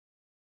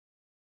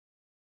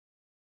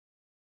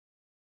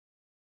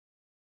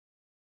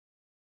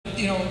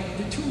you know,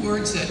 the two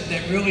words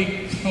that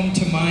really come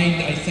to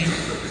mind, I think,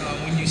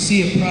 when you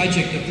see a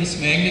project of this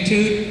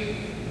magnitude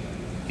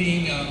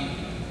being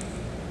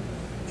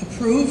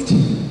approved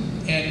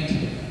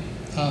and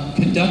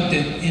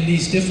conducted in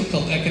these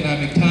difficult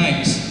economic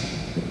times,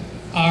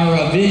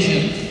 are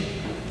vision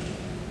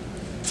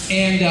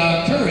and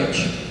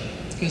courage,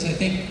 because I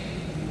think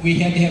we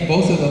had to have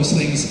both of those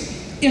things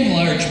in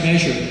large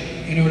measure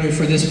in order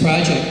for this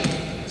project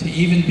to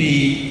even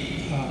be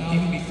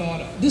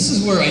thought of. This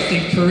is where I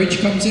think courage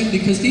comes in,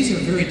 because these are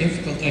very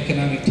difficult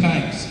economic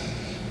times.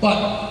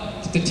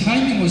 But the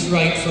timing was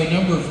right for a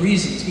number of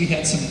reasons. We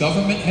had some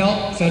government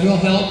help, federal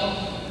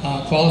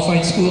help,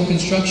 qualified school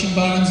construction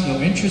bonds,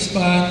 no interest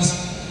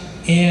bonds,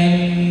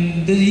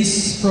 and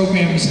these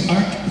programs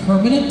aren't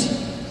permanent.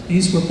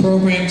 These were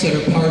programs that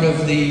are part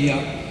of the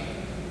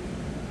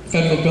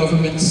federal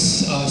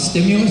government's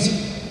stimulus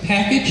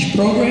package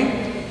program,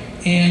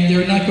 and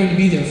they're not going to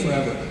be there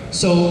forever.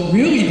 So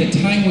really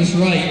the time was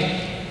right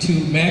to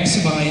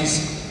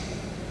maximize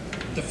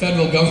the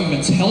federal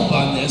government's help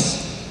on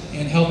this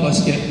and help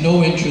us get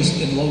no interest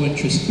and low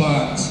interest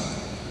bonds.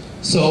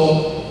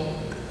 So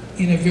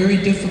in a very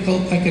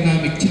difficult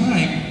economic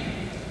time,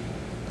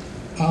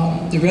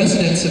 the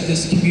residents of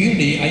this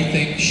community, I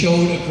think,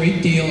 showed a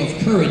great deal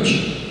of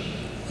courage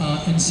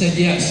and said,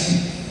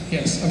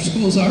 yes, our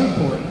schools are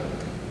important.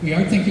 We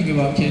are thinking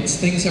about kids.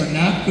 Things are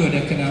not good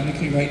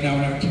economically right now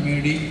in our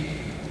community,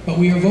 but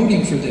we are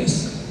voting for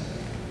this.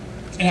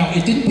 Now,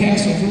 it didn't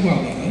pass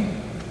overwhelmingly,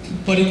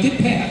 but it did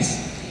pass.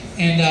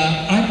 And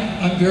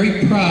I'm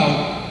very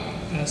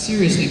proud,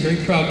 seriously very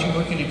proud to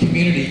work in a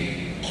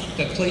community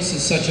that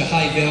places such a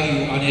high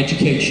value on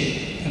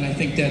education. And I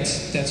think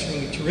that's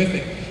really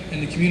terrific.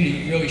 And the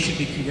community really should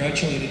be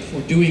congratulated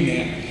for doing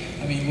that.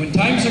 I mean, when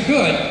times are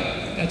good,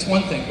 that's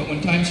one thing, but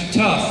when times are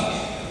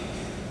tough,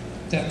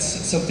 that's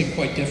something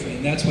quite different.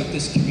 And that's what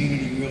this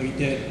community really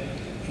did.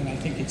 And I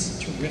think it's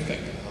terrific,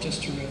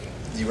 just terrific.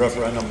 The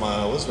referendum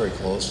was very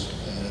close,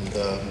 and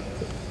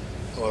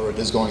however, it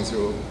is going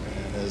through,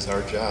 and it is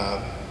our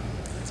job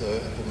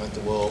to implement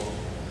the will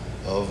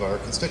of our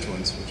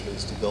constituents, which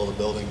is to build a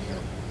building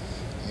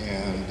here.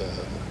 And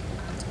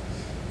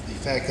the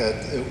fact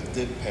that it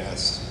did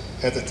pass,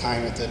 at the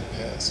time it did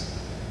pass,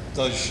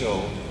 does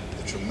show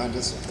the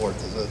tremendous support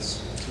that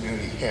this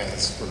community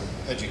has for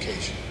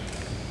education.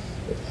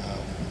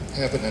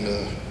 Happened in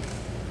the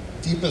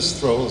deepest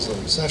throes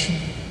of recession,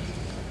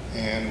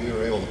 and we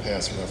were able to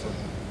pass a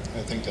referendum.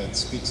 I think that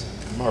speaks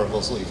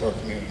marvelously for our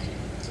community.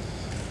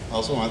 I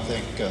also want to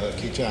thank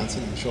Keith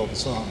Johnson and Shelby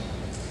Song.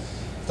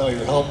 Without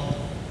your help,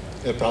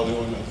 it probably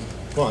wouldn't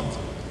have gone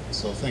through.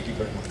 So thank you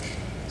very much.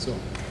 So,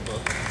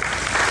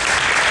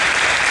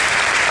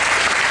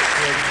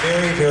 we're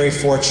very, very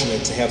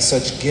fortunate to have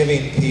such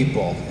giving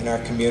people in our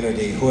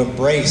community who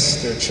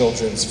embrace their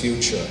children's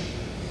future.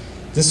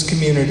 This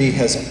community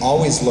has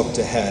always looked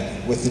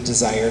ahead with the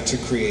desire to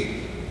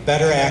create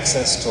better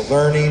access to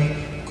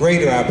learning,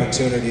 greater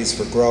opportunities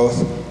for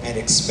growth, and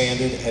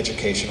expanded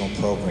educational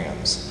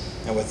programs.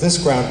 And with this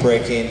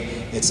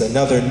groundbreaking, it's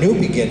another new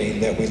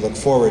beginning that we look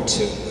forward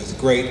to with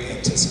great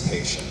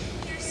anticipation.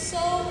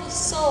 We're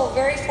so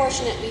very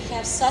fortunate we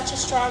have such a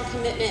strong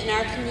commitment in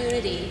our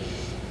community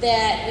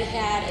that we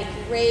had a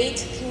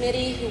great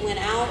committee who went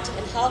out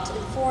and helped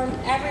inform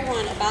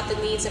everyone about the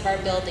needs of our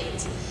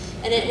buildings.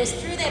 And it was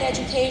through that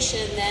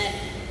education that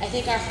I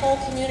think our whole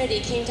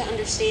community came to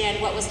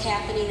understand what was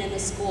happening in the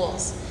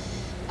schools.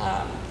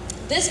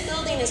 This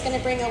building is going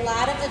to bring a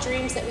lot of the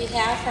dreams that we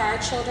have for our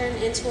children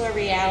into a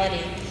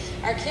reality.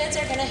 Our kids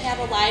are going to have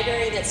a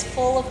library that's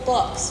full of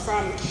books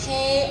from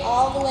K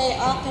all the way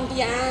up and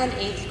beyond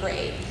 8th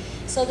grade,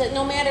 so that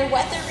no matter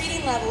what their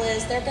reading level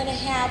is, they're going to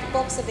have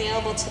books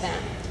available to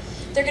them.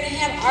 They're going to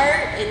have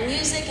art and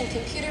music and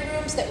computer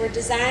rooms that were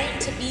designed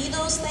to be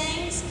those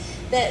things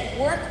that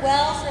work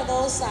well for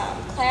those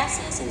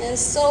classes, and that is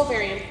so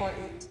very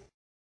important.